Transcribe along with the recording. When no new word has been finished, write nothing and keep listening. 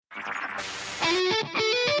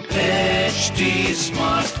HT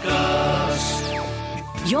Smartcast.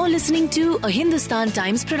 You're listening to a Hindustan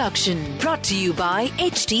Times production brought to you by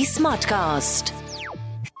HT Smartcast.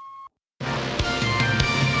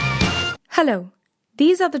 Hello,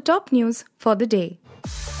 these are the top news for the day.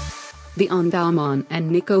 The Andaman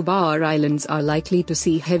and Nicobar Islands are likely to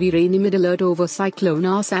see heavy rain amid alert over cyclone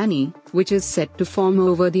Asani, which is set to form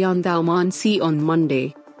over the Andaman Sea on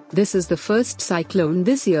Monday. This is the first cyclone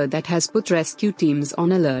this year that has put rescue teams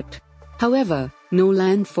on alert. However, no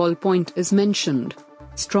landfall point is mentioned.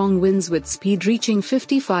 Strong winds with speed reaching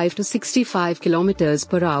 55 to 65 km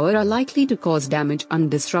per hour are likely to cause damage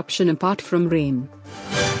and disruption apart from rain.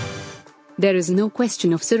 There is no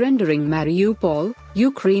question of surrendering Mariupol,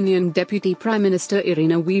 Ukrainian Deputy Prime Minister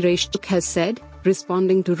Irina Vereshchuk has said,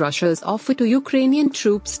 responding to Russia's offer to Ukrainian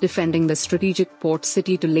troops defending the strategic port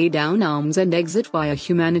city to lay down arms and exit via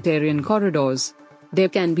humanitarian corridors. There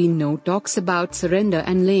can be no talks about surrender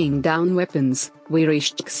and laying down weapons,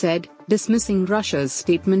 Vereshchuk said, dismissing Russia's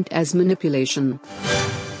statement as manipulation.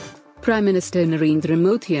 Prime Minister Narendra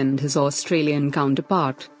Modi and his Australian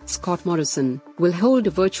counterpart, Scott Morrison, will hold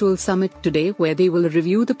a virtual summit today where they will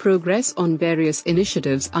review the progress on various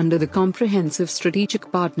initiatives under the Comprehensive Strategic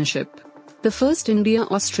Partnership. The first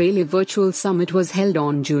India-Australia virtual summit was held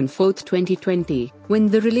on June 4, 2020, when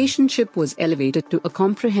the relationship was elevated to a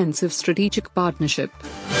comprehensive strategic partnership.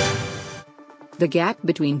 The gap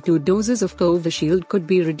between two doses of Covishield could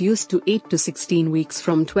be reduced to 8 to 16 weeks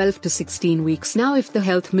from 12 to 16 weeks now if the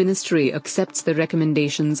Health Ministry accepts the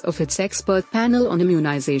recommendations of its expert panel on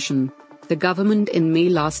immunization. The government in May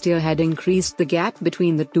last year had increased the gap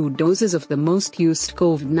between the two doses of the most used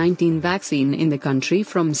COVID-19 vaccine in the country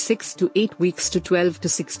from 6 to 8 weeks to 12 to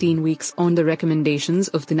 16 weeks on the recommendations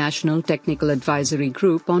of the National Technical Advisory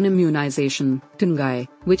Group on Immunization, TNGI,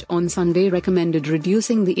 which on Sunday recommended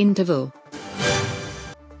reducing the interval.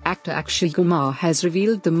 Actor Akshay Kumar has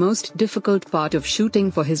revealed the most difficult part of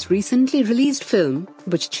shooting for his recently released film,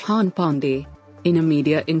 Bachchan Pandey. In a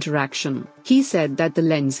media interaction, he said that the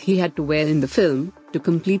lens he had to wear in the film, to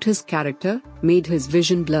complete his character, made his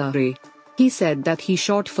vision blurry. He said that he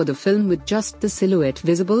shot for the film with just the silhouette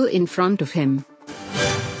visible in front of him.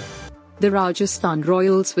 The Rajasthan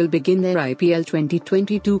Royals will begin their IPL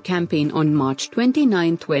 2022 campaign on March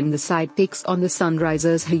 29 when the side takes on the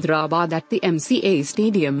Sunrisers Hyderabad at the MCA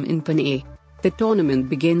Stadium in Pune. The tournament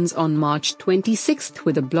begins on March 26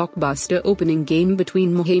 with a blockbuster opening game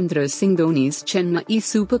between Mahendra Singh Dhoni's Chennai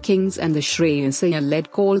Super Kings and the Shreyas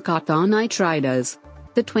Iyer-led Kolkata Knight Riders.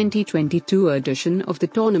 The 2022 edition of the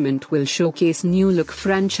tournament will showcase new-look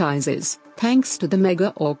franchises, thanks to the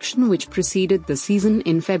mega auction which preceded the season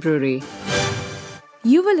in February.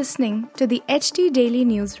 You were listening to the HT Daily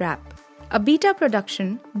News Wrap, a beta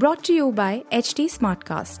production brought to you by HT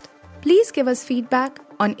Smartcast. Please give us feedback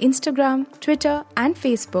on Instagram, Twitter and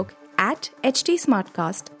Facebook at HT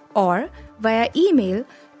Smartcast or via email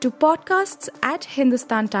to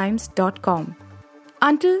podcasts@hindustantimes.com.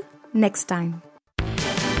 Until next time.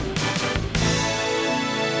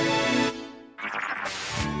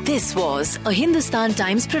 This was a Hindustan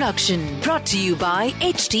Times production brought to you by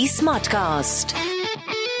HT Smartcast.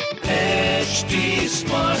 HT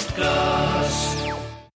Smartcast.